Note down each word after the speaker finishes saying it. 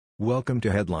Welcome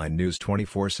to Headline News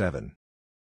 24/7.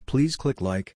 Please click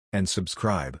like and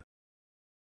subscribe.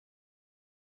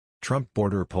 Trump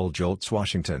border poll jolts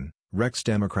Washington, wrecks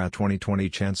Democrat 2020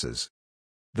 chances.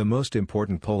 The most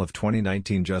important poll of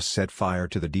 2019 just set fire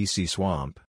to the D.C.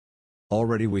 swamp.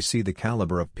 Already we see the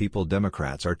caliber of people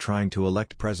Democrats are trying to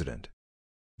elect president.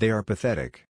 They are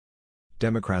pathetic.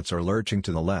 Democrats are lurching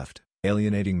to the left,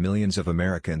 alienating millions of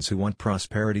Americans who want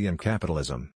prosperity and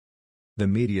capitalism. The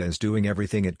media is doing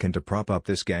everything it can to prop up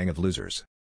this gang of losers.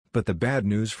 But the bad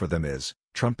news for them is,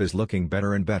 Trump is looking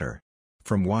better and better.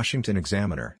 From Washington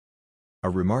Examiner. A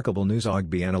remarkable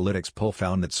Newsogby Analytics poll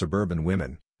found that suburban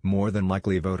women, more than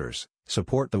likely voters,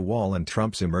 support the wall and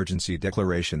Trump's emergency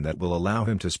declaration that will allow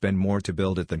him to spend more to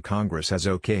build it than Congress has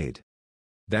okayed.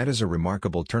 That is a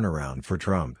remarkable turnaround for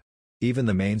Trump. Even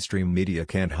the mainstream media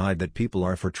can't hide that people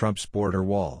are for Trump's border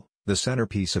wall, the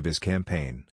centerpiece of his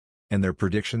campaign. And their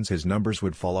predictions his numbers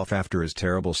would fall off after his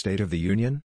terrible State of the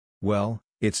Union? Well,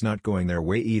 it's not going their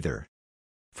way either.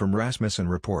 From Rasmussen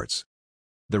Reports.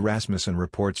 The Rasmussen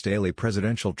Reports daily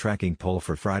presidential tracking poll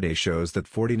for Friday shows that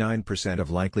 49% of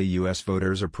likely U.S.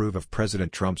 voters approve of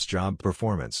President Trump's job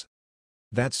performance.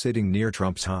 That's sitting near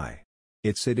Trump's high.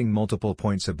 It's sitting multiple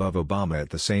points above Obama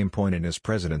at the same point in his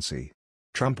presidency.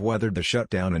 Trump weathered the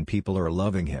shutdown and people are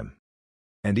loving him.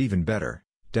 And even better,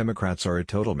 Democrats are a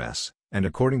total mess. And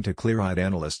according to clear-eyed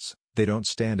analysts, they don't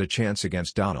stand a chance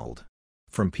against Donald.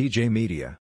 From PJ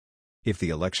Media. If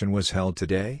the election was held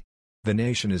today, the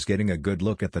nation is getting a good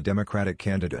look at the Democratic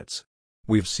candidates.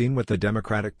 We've seen what the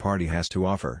Democratic Party has to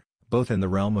offer, both in the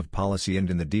realm of policy and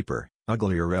in the deeper,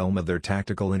 uglier realm of their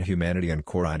tactical inhumanity and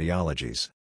core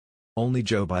ideologies. Only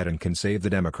Joe Biden can save the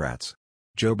Democrats.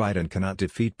 Joe Biden cannot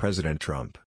defeat President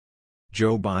Trump.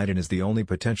 Joe Biden is the only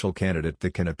potential candidate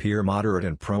that can appear moderate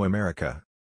and pro-America.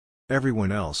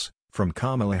 Everyone else, from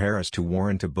Kamala Harris to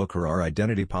Warren to Booker, are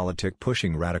identity politic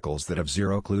pushing radicals that have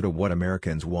zero clue to what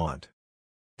Americans want.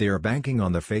 They are banking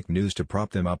on the fake news to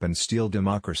prop them up and steal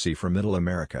democracy from middle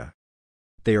America.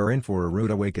 They are in for a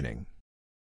rude awakening.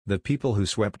 The people who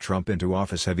swept Trump into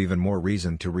office have even more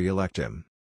reason to re-elect him.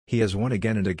 He has won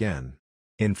again and again.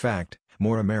 In fact,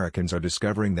 more Americans are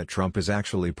discovering that Trump is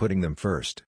actually putting them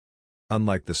first.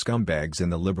 Unlike the scumbags in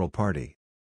the Liberal Party.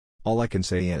 All I can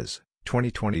say is,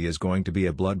 2020 is going to be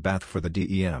a bloodbath for the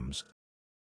DEMs.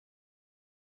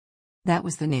 That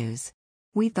was the news.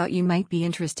 We thought you might be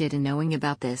interested in knowing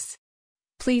about this.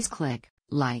 Please click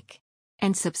like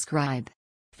and subscribe.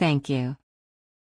 Thank you.